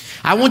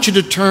I want you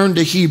to turn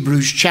to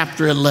Hebrews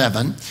chapter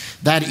 11.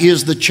 That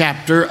is the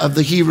chapter of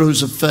the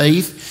heroes of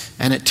faith,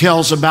 and it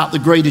tells about the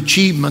great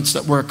achievements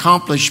that were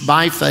accomplished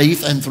by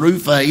faith and through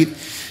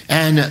faith.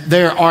 And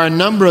there are a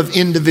number of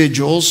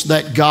individuals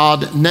that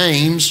God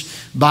names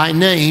by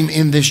name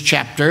in this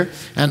chapter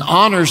and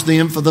honors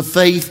them for the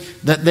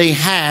faith that they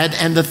had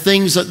and the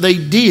things that they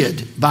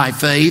did by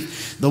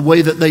faith, the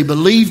way that they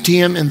believed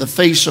Him in the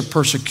face of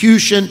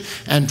persecution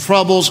and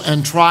troubles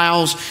and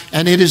trials.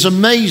 And it is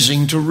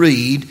amazing to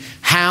read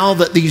how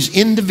that these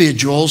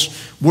individuals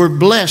were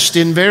blessed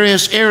in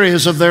various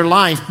areas of their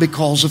life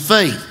because of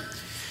faith.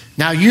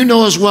 Now, you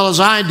know as well as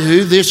I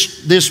do,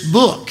 this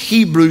book,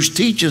 Hebrews,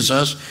 teaches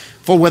us,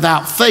 for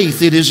without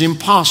faith it is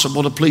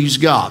impossible to please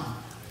God.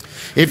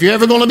 If you're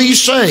ever going to be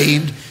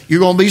saved, you're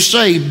going to be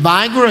saved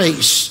by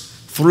grace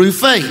through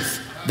faith,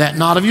 that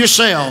not of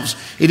yourselves.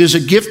 It is a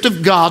gift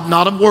of God,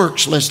 not of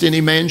works, lest any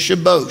man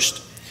should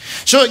boast.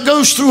 So it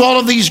goes through all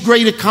of these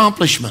great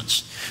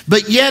accomplishments.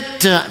 But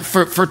yet,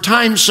 for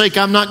time's sake,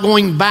 I'm not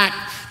going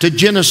back to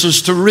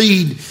Genesis to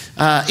read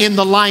in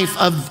the life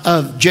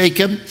of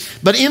Jacob.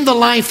 But in the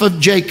life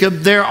of Jacob,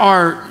 there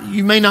are,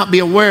 you may not be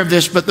aware of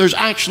this, but there's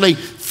actually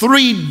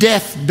 3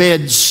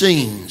 deathbed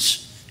scenes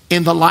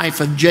in the life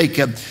of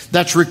Jacob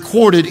that's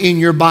recorded in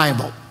your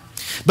Bible.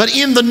 But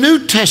in the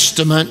New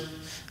Testament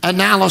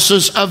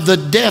analysis of the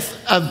death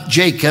of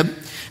Jacob,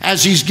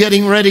 as he's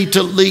getting ready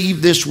to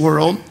leave this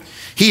world,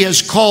 he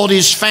has called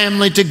his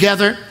family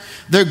together.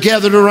 They're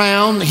gathered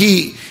around.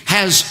 He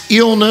has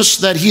illness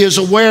that he is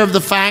aware of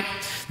the fact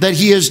that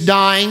he is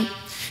dying.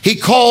 He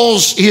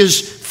calls his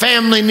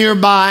family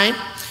nearby,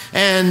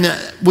 and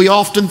we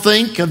often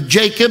think of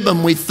Jacob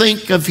and we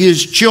think of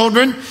his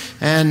children.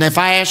 And if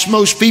I ask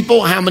most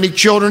people, how many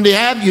children do you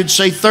have? You'd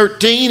say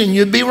 13, and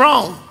you'd be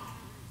wrong.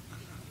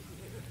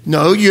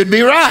 No, you'd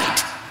be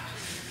right.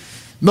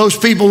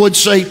 Most people would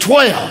say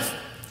 12.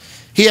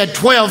 He had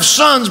 12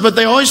 sons, but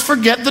they always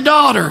forget the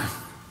daughter.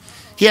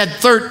 He had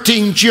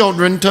 13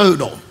 children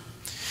total.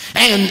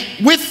 And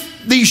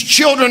with these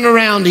children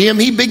around him,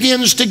 he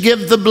begins to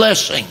give the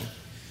blessing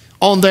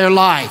on their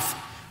life,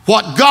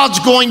 what God's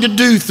going to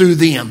do through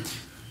them.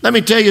 Let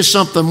me tell you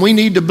something. We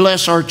need to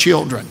bless our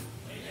children.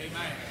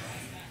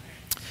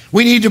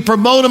 We need to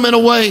promote them in a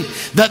way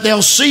that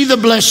they'll see the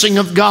blessing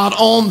of God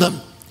on them.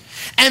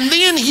 And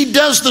then he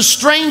does the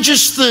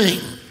strangest thing,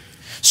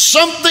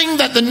 something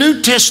that the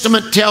New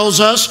Testament tells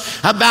us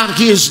about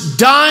his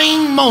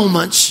dying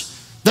moments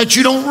that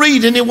you don't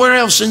read anywhere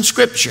else in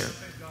Scripture.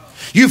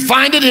 You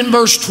find it in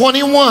verse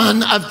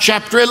 21 of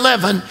chapter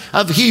 11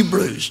 of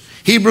Hebrews.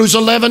 Hebrews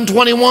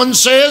 11:21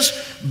 says,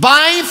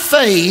 by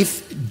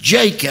faith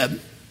Jacob,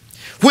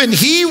 when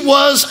he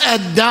was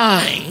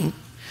a-dying,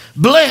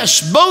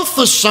 blessed both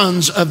the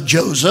sons of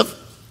Joseph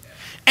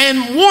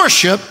and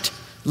worshiped,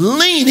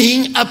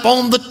 leaning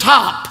upon the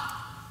top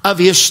of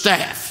his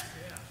staff.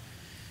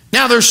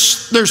 Now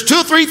there's 2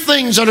 or 3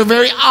 things that are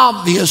very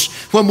obvious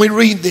when we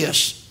read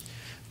this.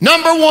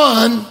 Number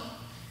 1,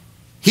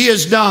 he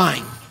is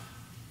dying.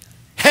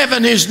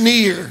 Heaven is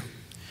near.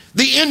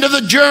 The end of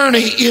the journey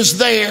is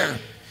there.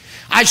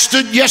 I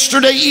stood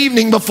yesterday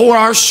evening before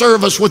our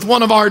service with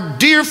one of our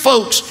dear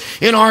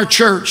folks in our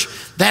church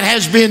that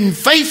has been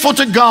faithful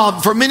to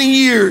God for many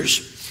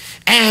years.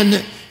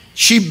 And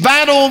she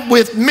battled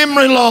with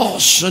memory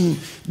loss and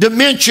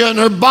dementia, and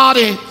her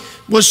body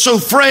was so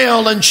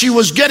frail, and she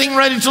was getting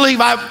ready to leave.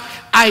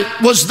 I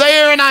was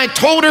there, and I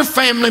told her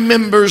family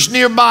members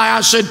nearby,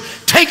 I said,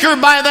 take her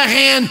by the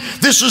hand.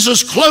 This is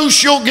as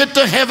close you'll get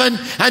to heaven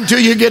until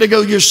you get to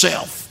go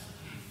yourself.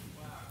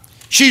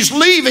 She's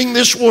leaving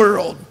this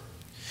world.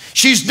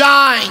 She's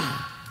dying.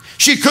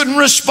 She couldn't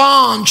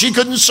respond. She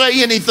couldn't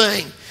say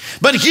anything.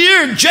 But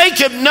here,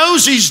 Jacob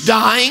knows he's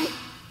dying,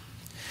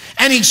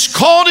 and he's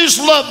called his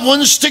loved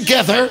ones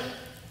together,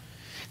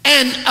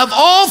 and of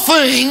all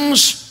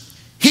things,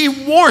 he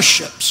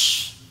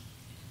worships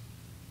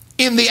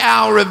in the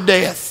hour of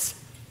death.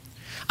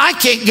 I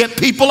can't get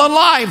people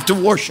alive to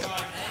worship.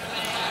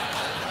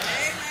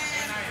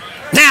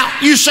 Now,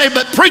 you say,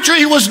 but preacher,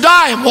 he was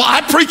dying. Well,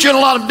 I preach in a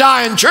lot of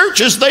dying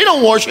churches. They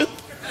don't worship.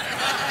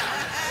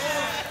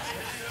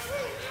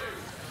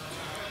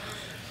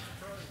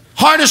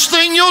 Hardest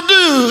thing you'll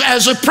do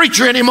as a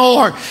preacher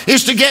anymore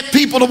is to get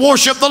people to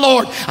worship the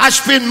Lord. I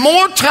spend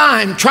more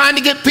time trying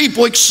to get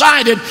people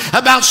excited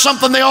about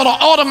something they ought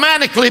to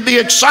automatically be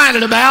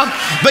excited about,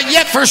 but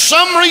yet for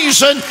some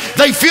reason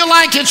they feel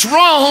like it's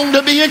wrong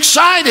to be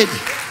excited.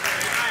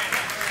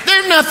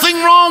 There's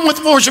nothing wrong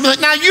with worship.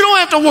 Now, you don't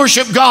have to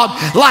worship God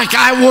like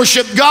I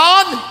worship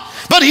God,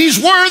 but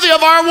He's worthy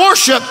of our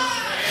worship.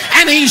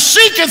 And He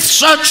seeketh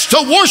such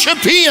to worship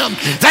Him.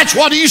 That's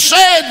what He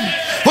said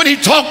when He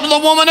talked to the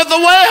woman at the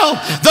well.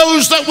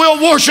 Those that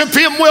will worship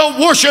Him will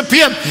worship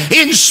Him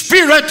in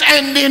spirit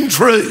and in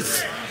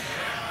truth.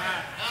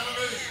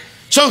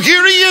 So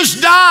here he is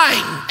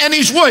dying, and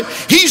he's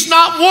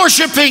not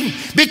worshiping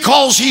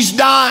because he's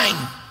dying.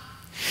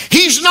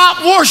 He's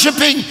not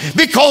worshiping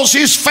because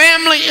his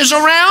family is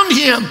around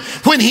him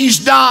when he's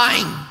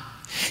dying.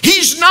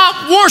 He's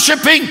not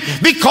worshiping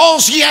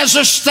because he has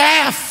a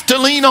staff to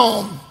lean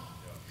on.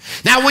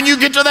 Now, when you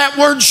get to that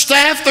word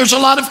staff, there's a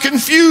lot of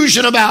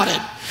confusion about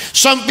it.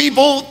 Some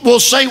people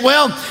will say,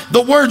 well,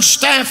 the word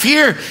staff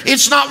here,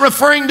 it's not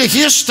referring to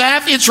his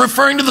staff, it's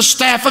referring to the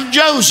staff of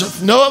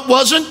Joseph. No, it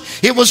wasn't.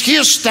 It was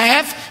his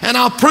staff, and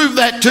I'll prove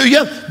that to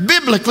you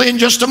biblically in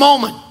just a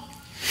moment.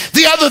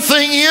 The other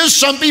thing is,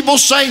 some people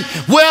say,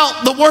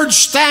 well, the word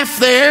staff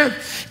there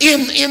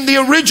in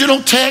the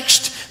original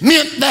text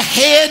meant the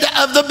head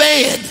of the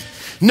bed.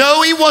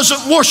 No, he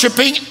wasn't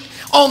worshiping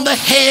on the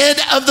head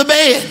of the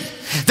bed.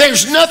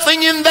 There's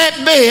nothing in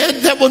that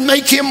bed that would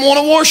make him want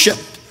to worship.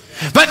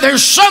 But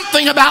there's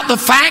something about the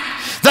fact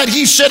that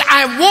he said,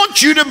 I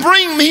want you to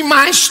bring me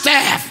my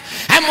staff.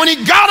 And when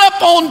he got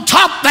up on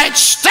top that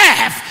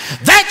staff,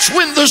 that's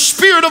when the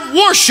spirit of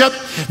worship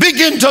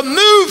began to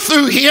move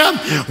through him.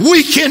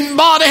 Weakened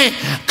body,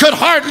 could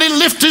hardly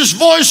lift his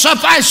voice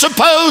up, I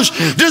suppose.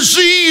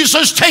 Disease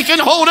has taken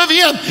hold of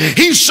him.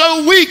 He's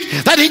so weak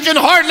that he can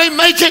hardly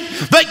make it.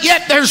 But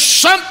yet there's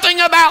something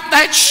about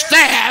that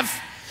staff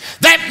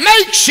that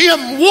makes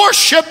him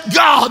worship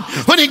God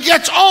when he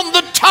gets on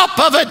the top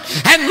of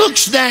it and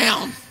looks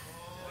down.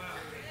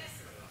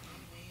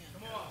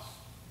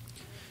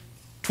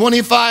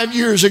 25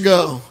 years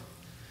ago,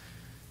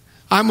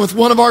 I'm with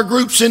one of our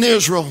groups in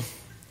Israel.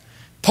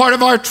 Part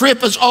of our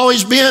trip has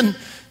always been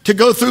to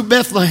go through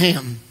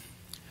Bethlehem.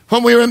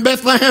 When we were in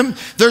Bethlehem,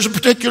 there's a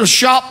particular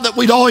shop that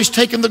we'd always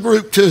taken the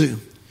group to.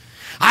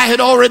 I had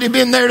already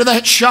been there to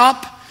that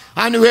shop.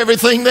 I knew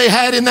everything they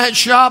had in that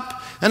shop.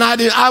 And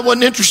I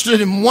wasn't interested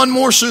in one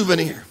more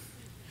souvenir.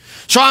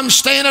 So I'm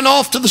standing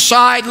off to the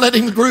side,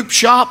 letting the group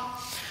shop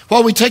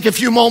while we take a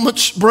few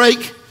moments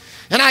break.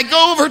 And I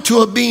go over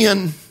to a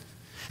bin.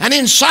 And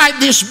inside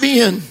this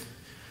bin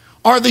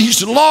are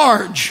these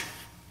large,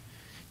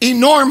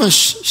 enormous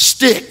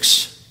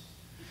sticks.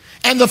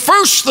 And the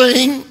first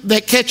thing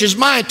that catches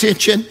my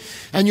attention,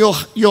 and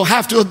you'll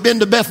have to have been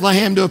to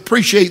Bethlehem to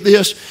appreciate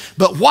this,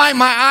 but why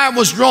my eye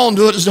was drawn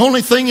to it is the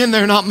only thing in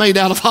there not made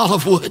out of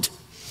olive wood.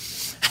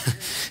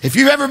 If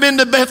you've ever been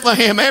to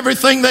Bethlehem,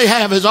 everything they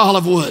have is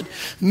olive wood.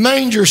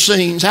 Manger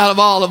scenes out of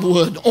olive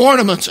wood.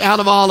 Ornaments out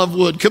of olive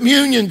wood.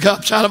 Communion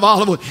cups out of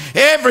olive wood.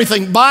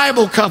 Everything.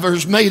 Bible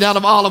covers made out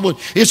of olive wood.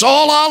 It's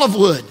all olive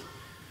wood.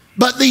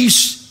 But these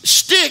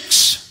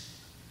sticks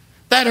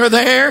that are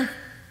there,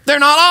 they're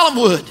not olive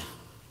wood.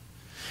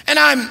 And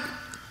I'm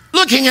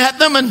looking at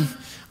them and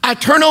I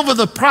turn over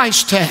the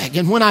price tag.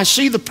 And when I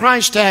see the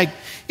price tag,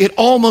 it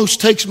almost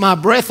takes my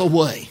breath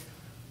away.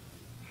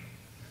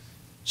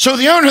 So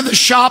the owner of the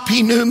shop,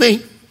 he knew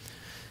me,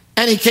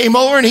 and he came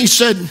over and he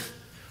said,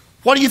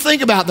 what do you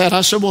think about that?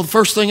 I said, well, the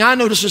first thing I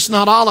noticed, it's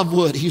not olive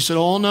wood. He said,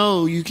 oh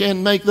no, you can't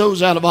make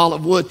those out of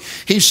olive wood.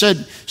 He said,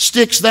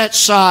 sticks that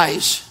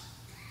size.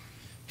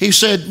 He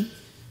said,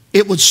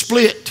 it would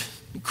split,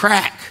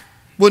 crack,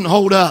 wouldn't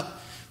hold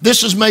up.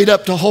 This is made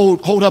up to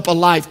hold up a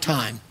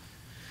lifetime.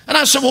 And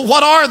I said, well,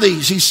 what are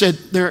these? He said,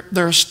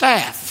 they're a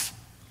staff.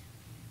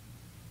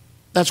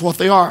 That's what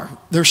they are.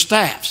 They're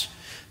staffs.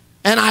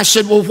 And I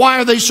said, well, why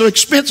are they so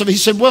expensive? He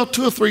said, well,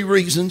 2 or 3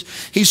 reasons.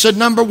 He said,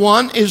 number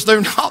one is they're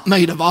not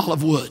made of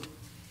olive wood.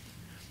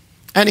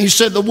 And he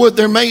said the wood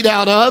they're made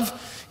out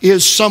of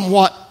is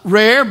somewhat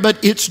rare,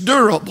 but it's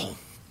durable.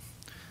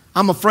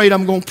 I'm afraid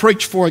I'm going to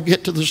preach before I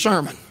get to the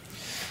sermon.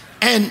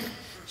 And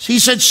he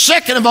said,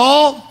 second of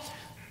all,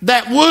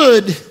 that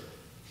wood,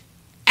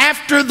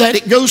 after that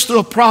it goes through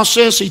a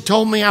process. He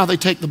told me how they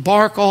take the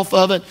bark off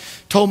of it,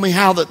 told me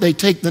how that they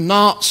take the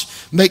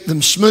knots, make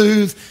them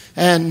smooth,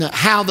 and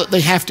how that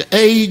they have to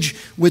age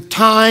with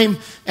time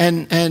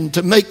and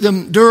to make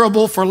them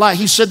durable for life.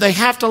 He said they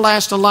have to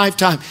last a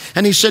lifetime.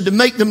 And he said to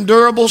make them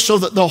durable so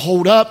that they'll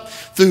hold up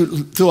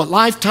through a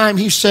lifetime,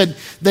 he said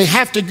they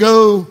have to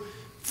go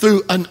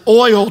through an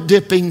oil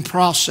dipping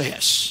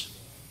process.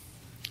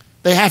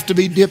 They have to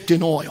be dipped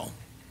in oil.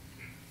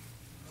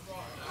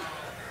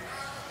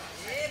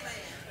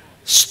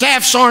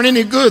 Staffs aren't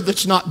any good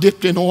that's not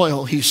dipped in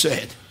oil, he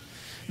said.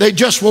 They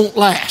just won't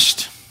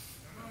last.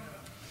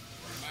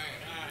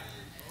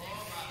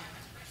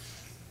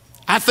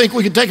 I think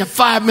we could take a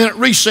 5-minute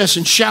recess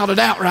and shout it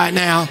out right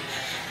now.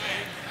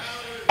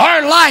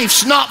 Our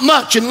life's not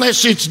much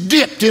unless it's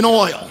dipped in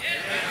oil.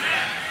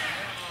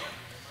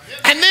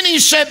 And then he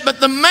said, but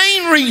the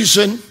main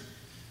reason,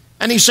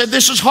 and he said,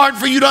 this is hard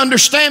for you to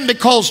understand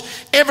because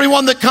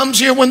everyone that comes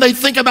here, when they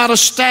think about a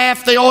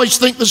staff, they always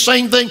think the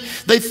same thing.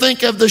 They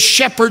think of the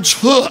shepherd's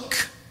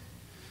hook,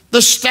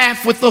 the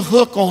staff with the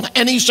hook on it.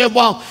 And he said,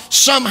 well,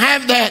 some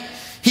have that.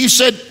 He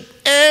said,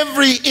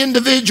 every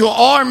individual,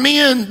 our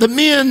men, the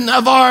men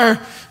of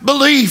our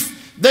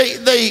belief,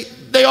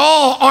 they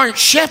all aren't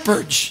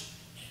shepherds,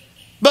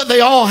 but they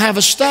all have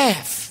a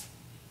staff.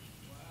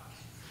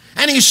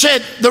 And he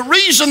said the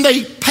reason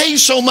they pay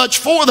so much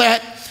for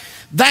that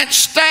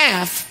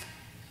staff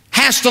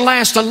has to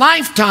last a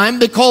lifetime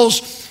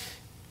because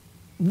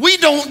we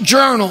don't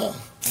journal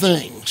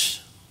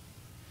things.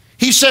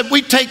 He said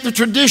we take the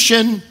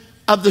tradition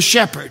of the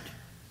shepherd.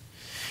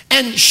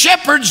 And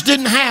shepherds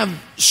didn't have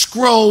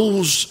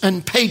scrolls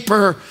and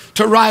paper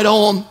to write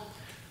on,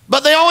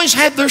 but they always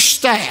had their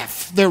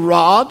staff, their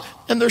rod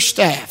and their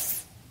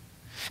staff.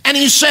 And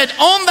he said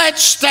on that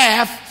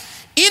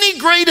staff, any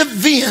great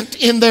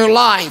event in their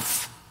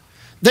life,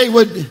 they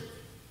would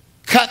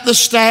cut the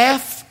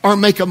staff or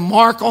make a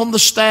mark on the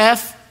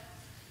staff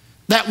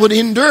that would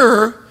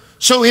endure.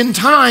 So in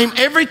time,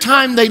 every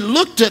time they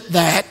looked at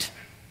that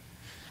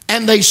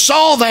and they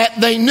saw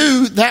that, they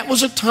knew that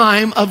was a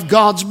time of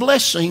God's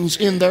blessings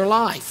in their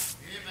life.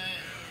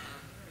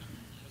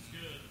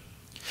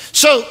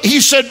 So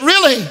he said,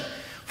 really,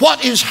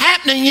 what is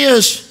happening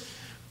is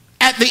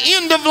at the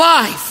end of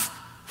life,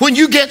 when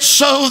you get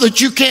so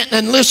that you can't,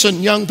 and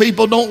listen, young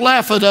people, don't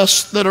laugh at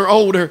us that are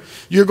older.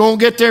 You're going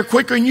to get there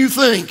quicker than you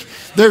think.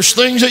 There's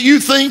things that you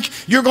think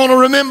you're going to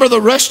remember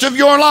the rest of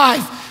your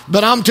life.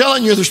 But I'm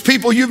telling you, there's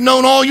people you've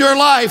known all your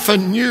life,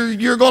 and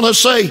you're going to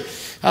say,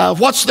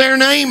 what's their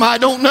name? I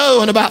don't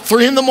know. And about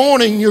 3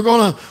 a.m, you're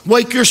going to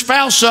wake your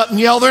spouse up and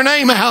yell their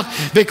name out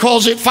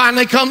because it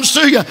finally comes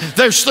to you.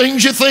 There's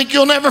things you think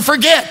you'll never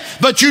forget,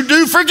 but you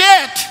do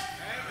forget.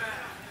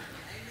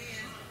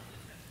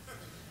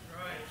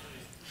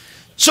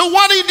 So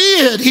what he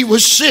did, he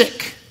was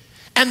sick.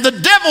 And the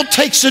devil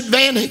takes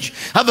advantage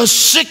of a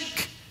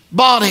sick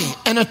body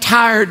and a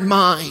tired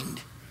mind.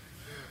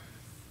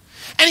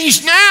 And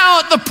he's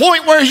now at the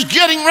point where he's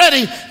getting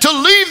ready to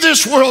leave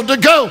this world to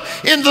go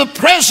in the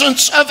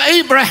presence of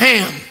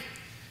Abraham,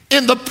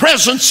 in the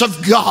presence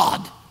of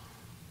God.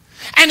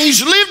 And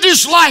he's lived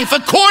his life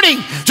according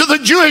to the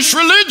Jewish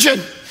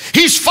religion.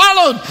 He's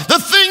followed the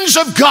things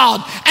of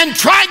God and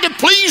tried to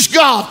please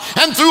God.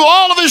 And through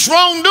all of his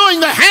wrongdoing,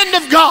 the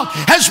hand of God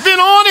has been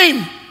on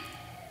him.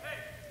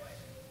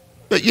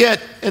 But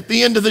yet, at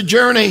the end of the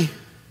journey,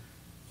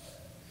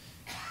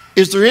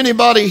 is there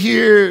anybody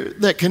here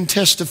that can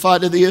testify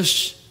to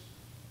this?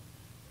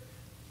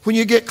 When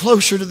you get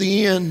closer to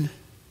the end,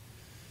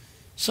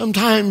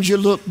 sometimes you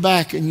look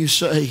back and you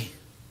say,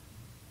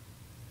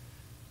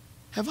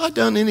 have I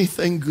done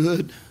anything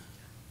good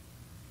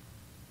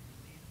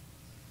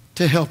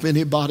to help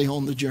anybody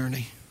on the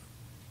journey?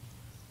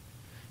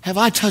 Have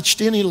I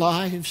touched any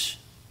lives?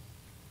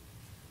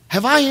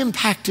 Have I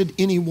impacted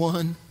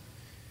anyone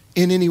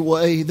in any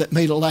way that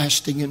made a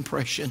lasting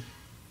impression?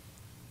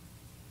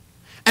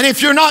 And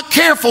if you're not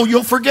careful,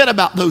 you'll forget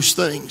about those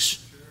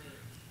things.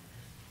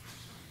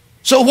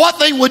 So what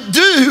they would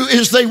do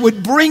is they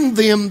would bring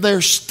them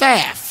their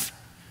staff,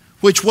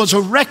 which was a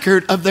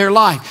record of their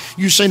life.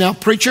 You say, now,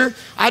 preacher,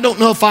 I don't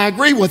know if I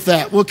agree with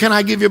that. Well, can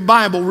I give you a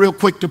Bible real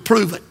quick to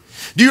prove it?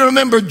 Do you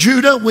remember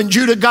Judah, when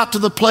Judah got to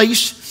the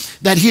place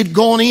that he had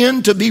gone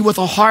in to be with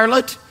a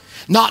harlot,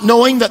 not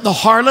knowing that the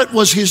harlot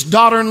was his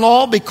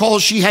daughter-in-law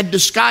because she had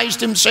disguised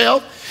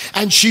himself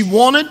and she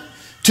wanted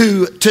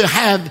to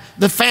have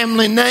the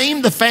family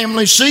name, the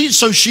family seed,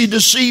 so she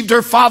deceived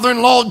her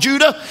father-in-law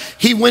Judah.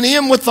 He went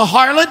in with the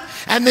harlot,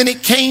 and then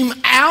it came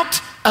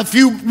out a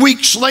few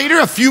weeks later,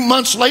 a few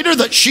months later,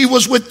 that she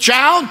was with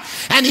child,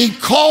 and he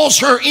calls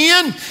her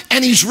in,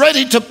 and he's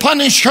ready to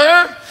punish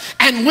her.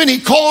 And when he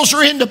calls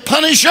her in to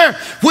punish her,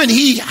 when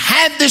he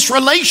had this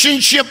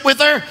relationship with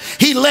her,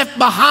 he left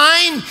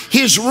behind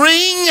his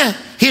ring,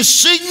 his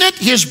signet,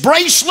 his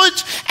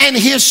bracelet, and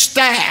his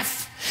staff.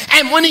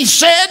 And when he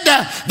said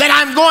that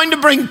I'm going to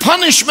bring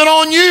punishment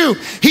on you,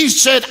 he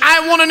said,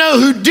 I want to know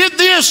who did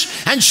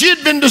this. And she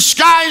had been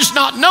disguised,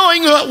 not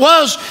knowing who it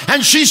was.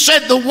 And she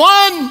said, the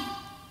one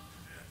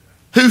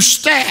whose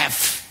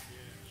staff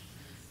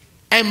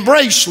and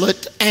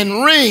bracelet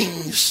and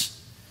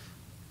rings,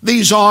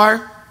 these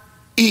are,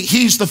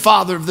 he's the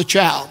father of the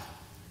child.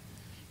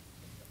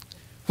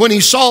 When he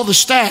saw the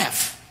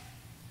staff,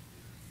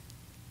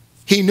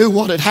 he knew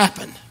what had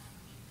happened.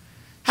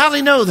 How did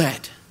he know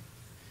that?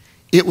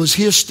 It was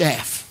his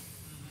staff.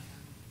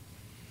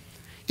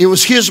 It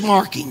was his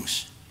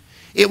markings.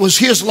 It was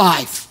his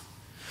life.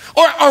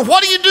 Or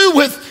what do you do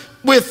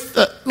with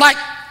like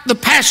the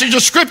passage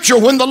of Scripture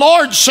when the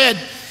Lord said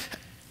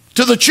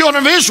to the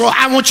children of Israel,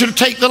 I want you to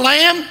take the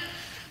lamb.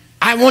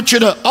 I want you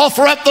to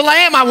offer up the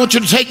lamb. I want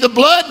you to take the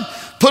blood,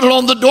 put it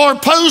on the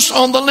doorpost,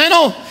 on the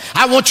lintel.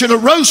 I want you to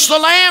roast the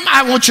lamb.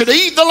 I want you to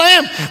eat the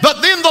lamb.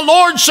 But then the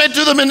Lord said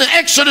to them in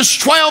Exodus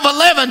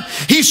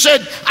 12:11, he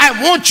said,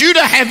 I want you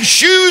to have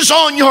shoes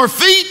on your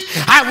feet.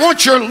 I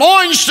want your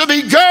loins to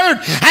be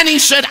girded. And he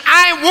said,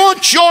 I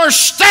want your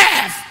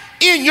staff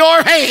in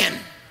your hand.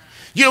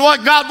 You know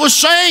what God was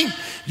saying?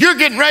 You're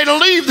getting ready to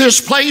leave this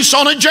place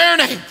on a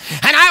journey.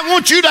 And I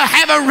want you to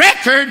have a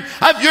record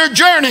of your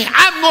journey.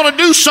 I'm going to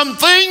do some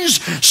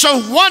things so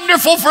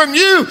wonderful for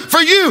you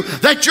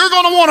that you're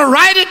going to want to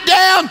write it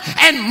down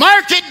and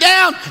mark it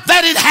down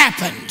that it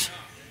happened.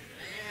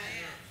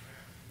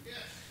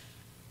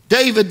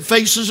 David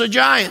faces a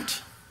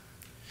giant.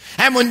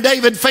 And when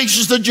David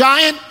faces the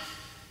giant,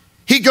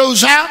 he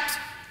goes out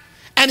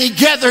and he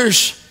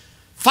gathers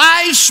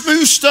 5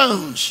 smooth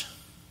stones.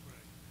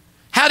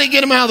 How did he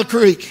get them out of the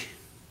creek?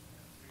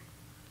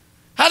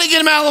 How did he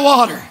get him out of the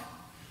water?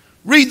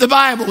 Read the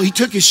Bible. He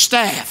took his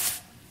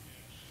staff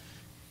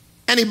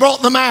and he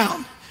brought them out.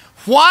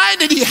 Why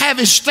did he have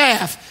his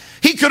staff?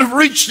 He could have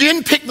reached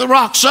in, picked the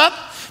rocks up,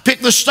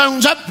 picked the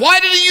stones up. Why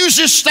did he use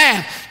his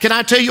staff? Can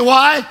I tell you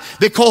why?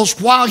 Because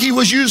while he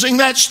was using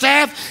that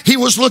staff, he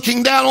was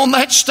looking down on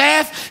that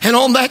staff, and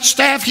on that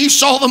staff he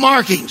saw the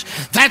markings.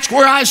 That's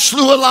where I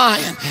slew a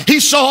lion. He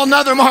saw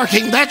another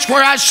marking. That's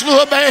where I slew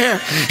a bear.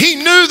 He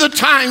knew the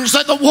times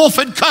that the wolf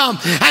had come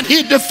and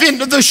he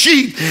defended the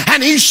sheep.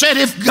 And he said,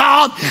 if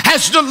God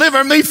has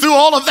delivered me through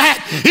all of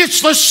that,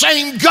 it's the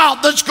same God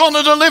that's going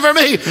to deliver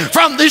me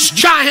from this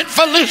giant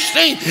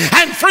Philistine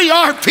and free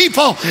our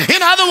people.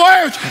 In other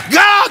words,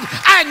 God,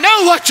 I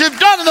know what you've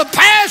done in the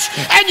past,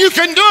 and you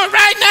can do it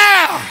right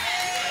now.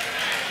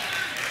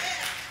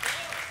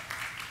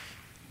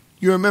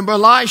 You remember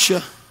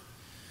Elisha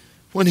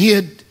when he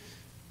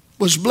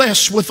was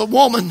blessed with a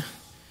woman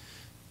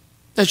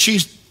that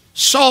she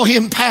saw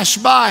him pass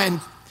by and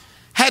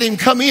had him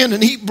come in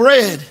and eat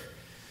bread.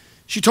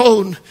 She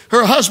told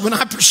her husband,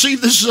 I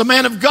perceive this is a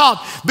man of God.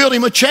 Built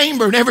him a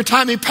chamber, and every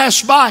time he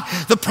passed by,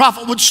 the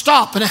prophet would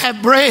stop and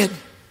have bread.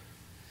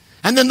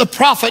 And then the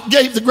prophet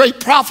gave the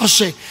great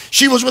prophecy.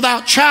 She was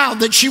without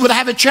child, that she would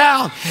have a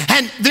child.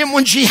 And then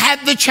when she had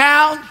the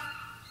child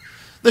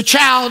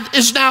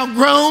is now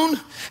grown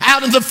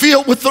out in the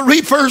field with the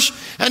reapers,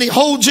 and he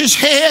holds his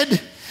head.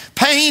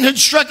 Pain had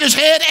struck his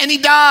head, and he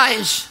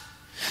dies.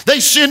 They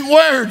send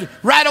word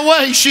right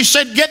away. She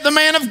said, get the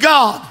man of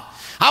God.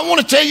 I want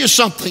to tell you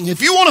something.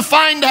 If you want to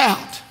find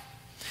out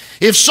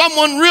if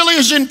someone really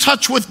is in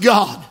touch with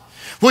God,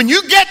 when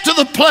you get to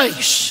the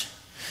place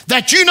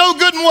that you know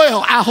good and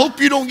well, I hope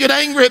you don't get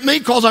angry at me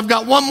because I've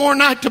got one more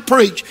night to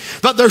preach.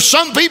 But there's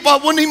some people I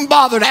wouldn't even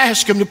bother to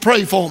ask them to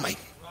pray for me.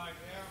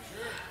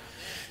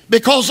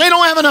 Because they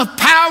don't have enough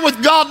power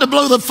with God to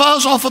blow the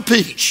fuzz off a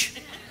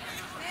peach.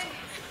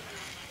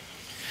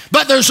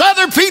 But there's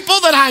other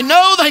people that I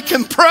know they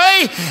can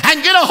pray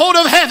and get a hold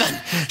of heaven.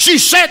 She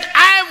said,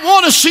 I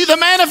want to see the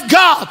man of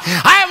God.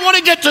 I want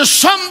to get to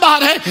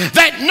somebody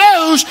that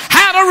knows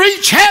how to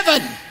reach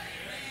heaven.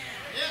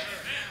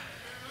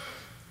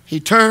 He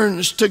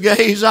turns to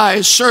Gehazi,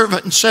 his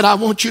servant, and said, I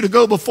want you to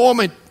go before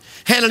me.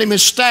 Handed him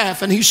his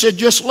staff, and he said,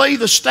 just lay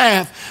the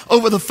staff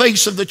over the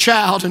face of the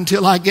child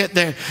until I get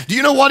there. Do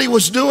you know what he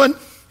was doing?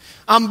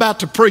 I'm about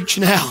to preach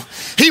now.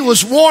 He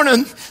was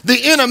warning the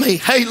enemy,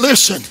 hey,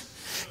 listen.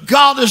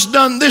 God has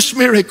done this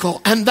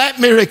miracle and that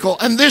miracle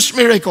and this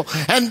miracle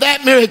and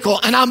that miracle.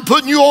 And I'm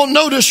putting you on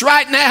notice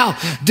right now.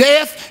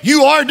 Death,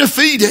 you are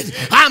defeated.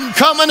 I'm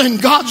coming,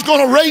 and God's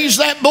going to raise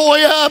that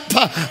boy up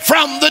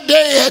from the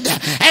dead.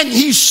 And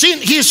he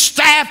sent his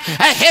staff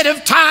ahead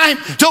of time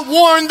to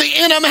warn the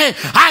enemy.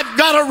 I've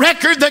got a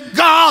record that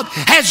God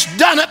has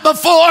done it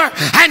before,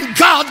 and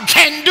God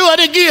can do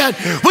it again.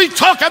 We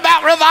talk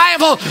about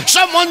revival.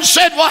 Someone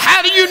said, well,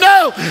 how do you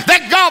know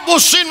that God will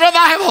send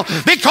revival?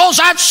 Because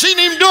I've seen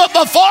him do it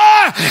before,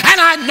 and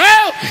I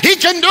know he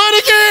can do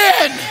it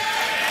again.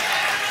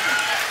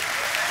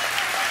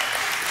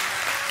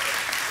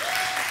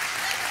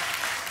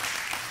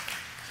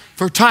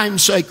 For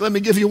time's sake, let me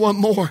give you one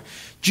more.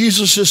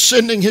 Jesus is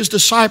sending his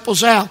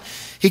disciples out.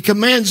 He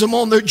commands them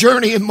on their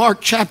journey in Mark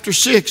chapter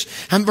 6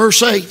 and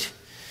verse 8.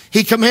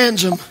 He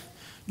commands them,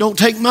 don't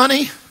take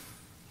money,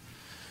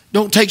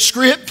 don't take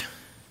script,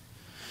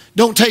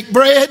 don't take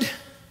bread,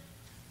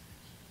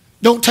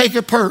 don't take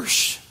a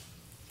purse.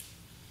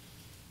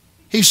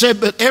 He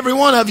said, but every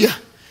one of you,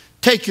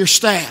 take your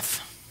staff.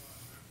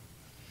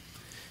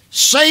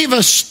 Save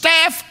a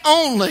staff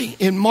only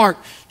in Mark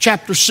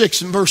chapter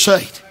 6 and verse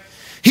 8.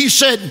 He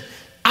said,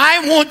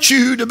 I want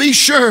you to be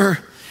sure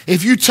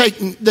if you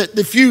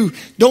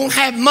don't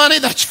have money,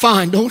 that's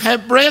fine. Don't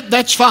have bread,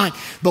 that's fine.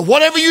 But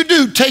whatever you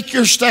do, take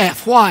your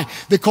staff. Why?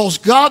 Because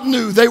God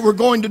knew they were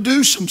going to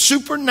do some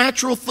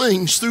supernatural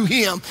things through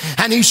him.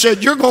 And he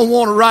said, you're going to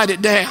want to write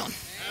it down.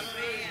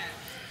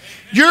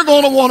 You're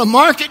going to want to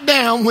mark it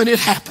down when it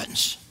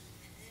happens.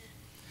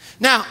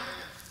 Now,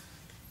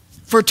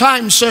 for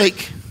time's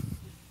sake,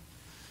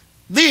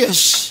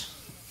 this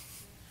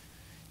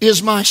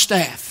is my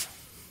staff.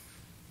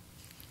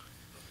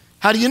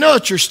 How do you know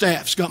it's your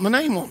staff? It's got my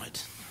name on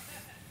it.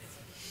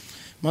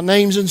 My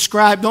name's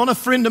inscribed on. A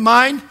friend of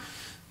mine,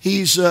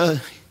 he's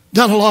done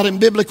a lot in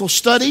biblical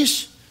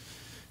studies,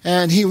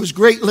 and he was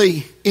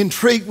greatly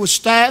intrigued with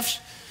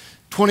staffs.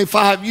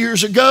 25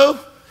 years ago,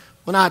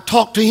 when I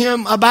talked to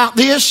him about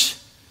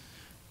this,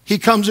 he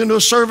comes into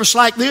a service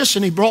like this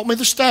and he brought me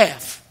the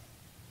staff.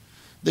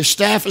 This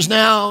staff is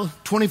now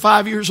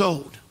 25 years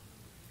old.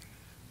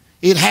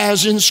 It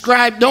has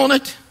inscribed on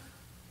it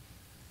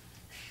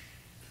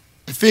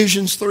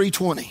Ephesians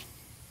 3:20.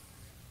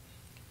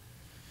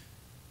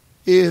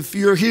 If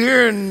you're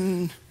here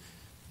and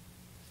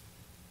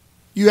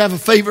you have a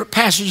favorite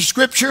passage of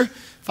Scripture,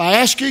 if I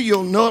ask you,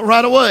 you'll know it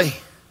right away.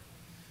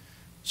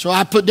 So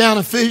I put down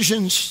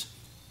Ephesians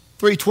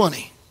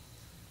 3:20.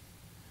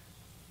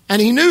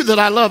 And he knew that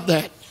I loved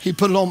that. He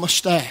put it on my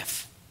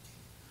staff.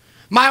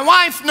 My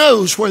wife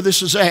knows where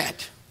this is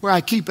at, where I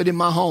keep it in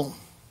my home.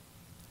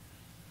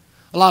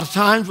 A lot of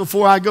times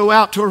before I go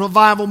out to a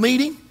revival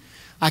meeting,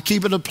 I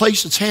keep it in a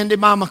place that's handy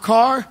by my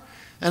car,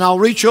 And I'll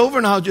reach over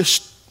and I'll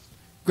just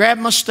grab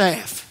my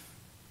staff,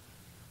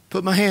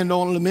 put my hand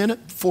on it a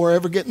minute before I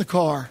ever get in the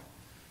car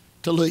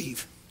to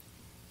leave.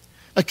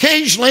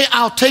 Occasionally,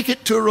 I'll take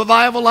it to a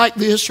revival like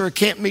this or a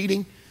camp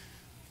meeting,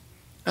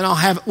 and I'll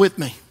have it with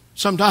me.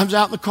 Sometimes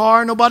out in the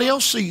car, nobody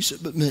else sees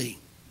it but me.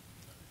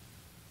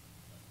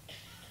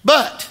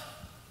 But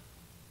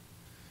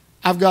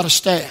I've got a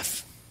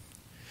staff.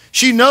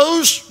 She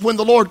knows when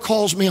the Lord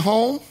calls me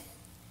home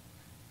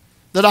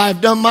that I have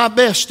done my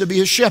best to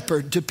be a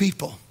shepherd to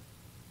people.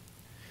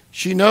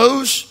 She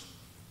knows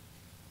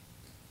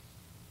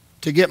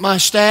to get my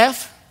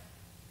staff,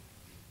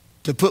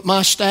 to put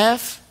my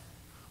staff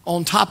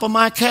on top of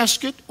my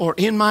casket or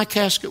in my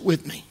casket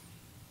with me.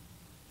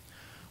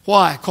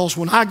 Why? Because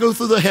when I go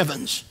through the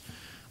heavens,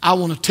 I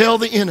want to tell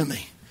the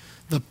enemy,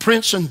 the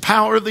prince and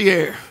power of the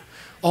air,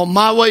 on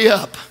my way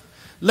up,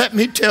 let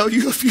me tell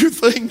you a few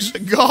things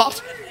that God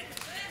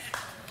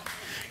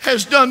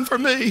has done for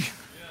me.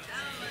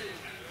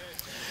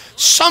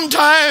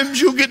 Sometimes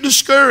you'll get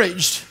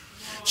discouraged.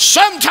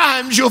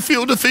 Sometimes you'll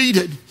feel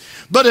defeated.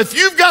 But if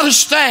you've got a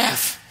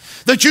staff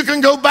that you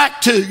can go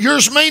back to,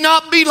 yours may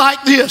not be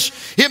like this.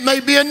 It may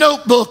be a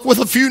notebook with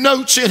a few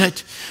notes in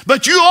it.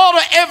 But you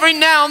ought to, every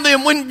now and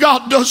then, when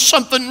God does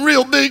something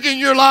real big in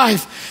your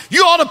life,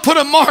 you ought to put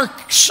a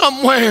mark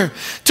somewhere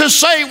to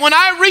say, when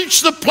I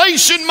reach the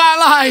place in my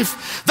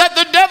life that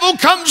the devil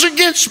comes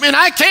against me and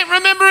I can't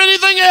remember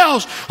anything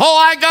else, all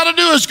I got to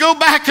do is go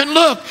back and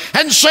look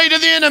and say to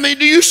the enemy,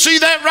 do you see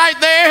that right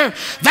there?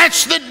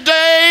 That's the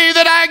day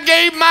that I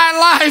gave my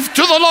life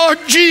to the Lord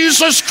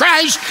Jesus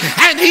Christ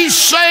and He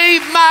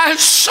saved my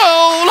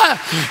soul.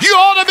 You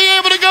ought to be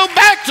able to go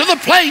back to the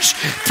place.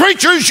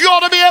 Preachers, you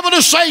ought to be able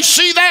to say,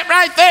 see that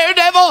right there,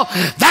 devil?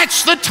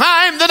 That's the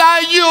time that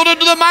I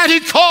yielded to the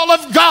mighty call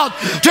of God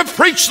to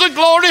preach the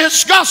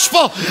glorious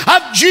gospel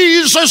of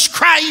Jesus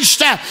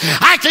Christ.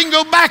 I can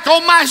go back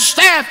on my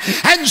staff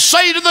and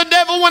say to the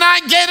devil when I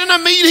get in a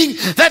meeting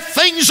that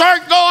things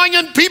aren't going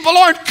and people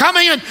aren't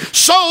coming and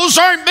souls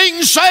aren't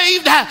being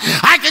saved,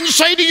 I can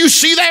say, do you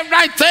see that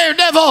right there,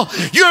 devil?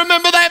 You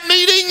remember that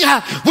meeting?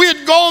 We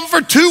had gone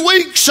for 2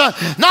 weeks,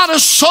 not a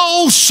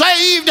soul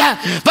saved,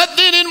 but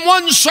then in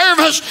one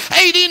service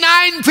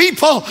 89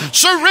 people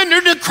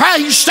surrendered to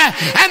Christ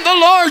and the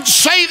Lord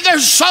saved their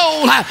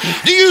soul.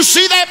 Do you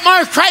see that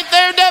mark right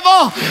there,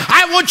 devil?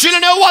 I want you to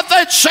know what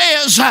that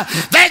says.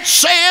 That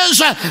says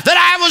that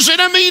I was in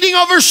a meeting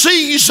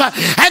overseas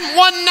and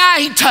one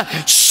night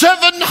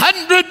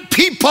 700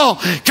 people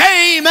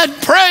came and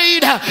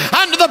prayed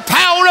under the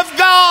power of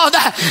God,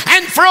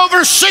 and for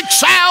over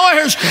 6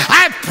 hours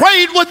I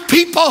prayed with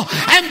people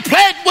and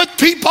pled with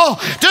people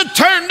to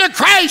turn to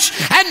Christ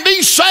and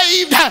be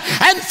saved,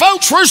 and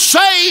folks were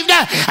saved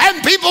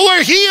and people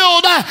were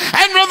healed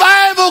and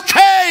revival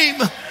came.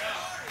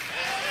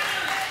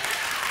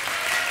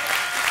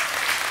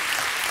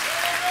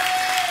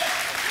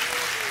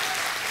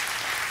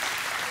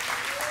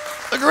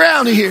 Look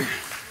around here.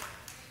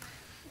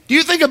 Do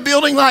you think a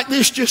building like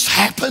this just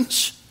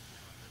happens?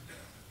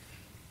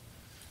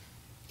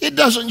 It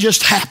doesn't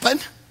just happen.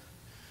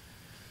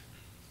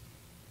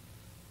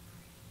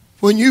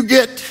 When you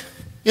get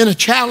in a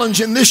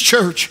challenge in this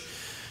church,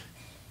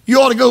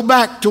 you ought to go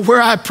back to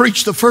where I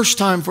preached the first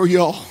time for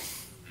y'all.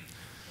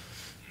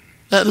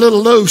 That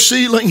little low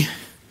ceiling,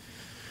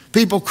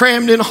 people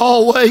crammed in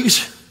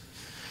hallways,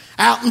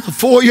 out in the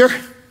foyer,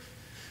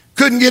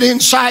 couldn't get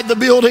inside the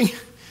building.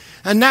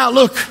 And now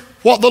look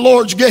what the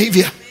Lord's gave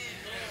you.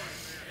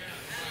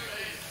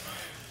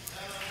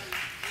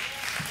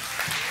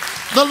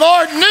 The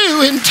Lord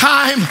knew in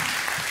time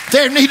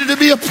there needed to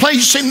be a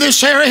place in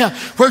this area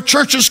where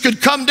churches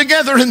could come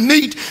together and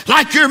meet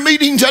like you're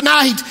meeting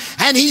tonight.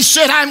 And He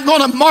said, I'm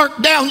going to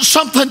mark down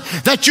something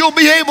that you'll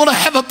be able to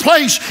have a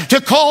place to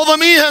call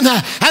them in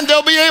and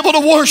they'll be able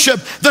to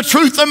worship. The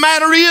truth of the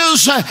matter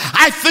is,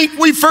 I think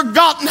we've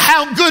forgotten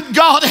how good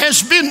God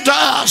has been to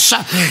us.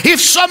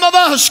 If some of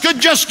us could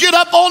just get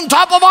up on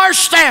top of our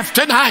staff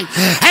tonight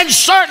and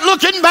start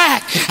looking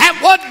back at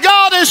what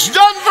God has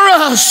done for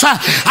us,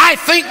 I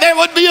think there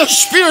would be a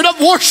spirit of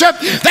worship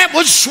that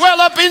would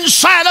swell up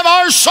inside of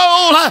our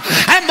soul,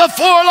 and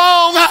before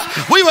long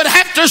we would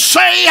have to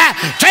say,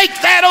 take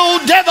that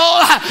old devil,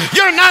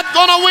 you're not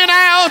going to win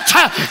out.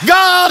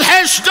 God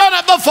has done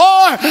it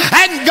before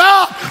and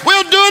God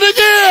will do it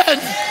again.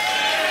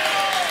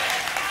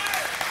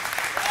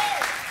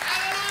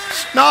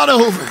 It's not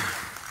over.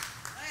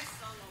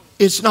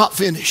 It's not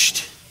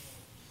finished.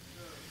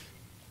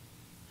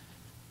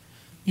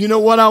 You know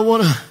what I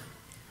want to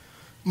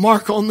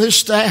mark on this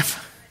staff?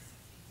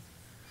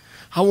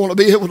 I want to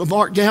be able to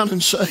mark down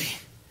and say,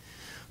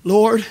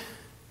 Lord,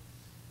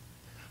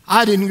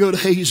 I didn't go to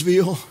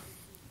Hayesville.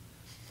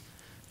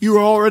 You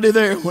were already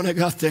there when I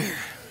got there.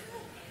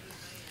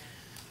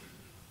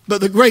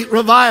 But the great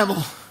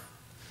revival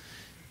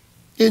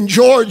in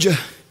Georgia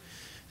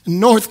and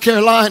North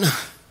Carolina,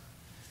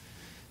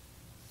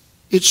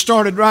 it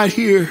started right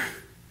here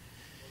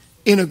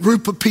in a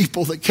group of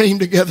people that came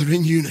together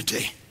in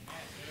unity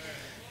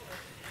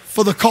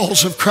for the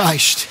cause of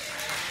Christ.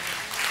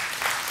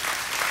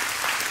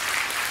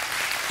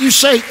 You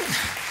say,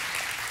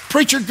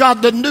 preacher,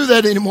 God doesn't do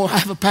that anymore. I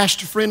have a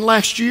pastor friend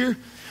last year.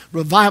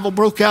 Revival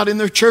broke out in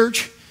their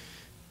church.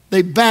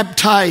 They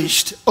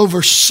baptized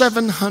over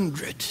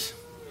 700.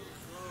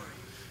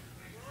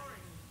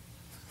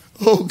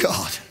 Oh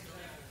God,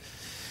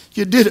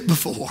 you did it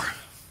before.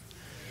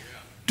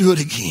 Do it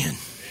again.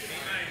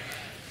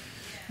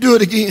 Do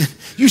it again.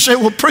 You say,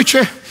 well,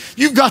 preacher,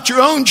 you've got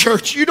your own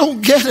church. You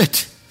don't get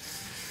it.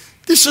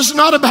 This is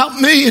not about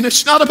me and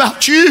it's not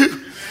about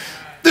you.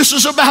 This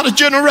is about a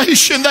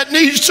generation that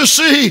needs to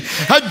see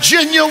a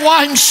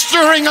genuine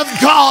stirring of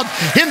God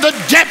in the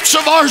depths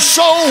of our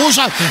souls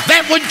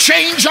that would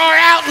change our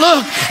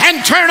outlook and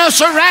turn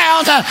us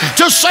around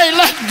to say,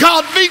 let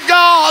God be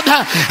God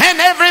and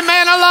every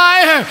man a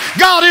liar.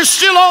 God is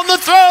still on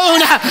the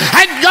throne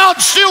and God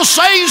still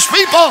saves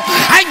people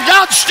and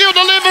God still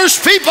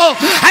delivers people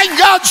and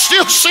God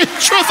still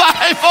sends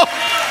revival.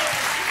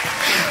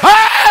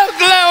 Oh,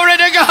 glory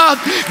to God.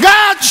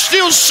 God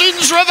still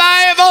sends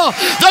revival.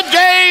 The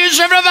days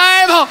of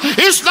revival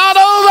is not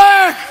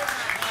over.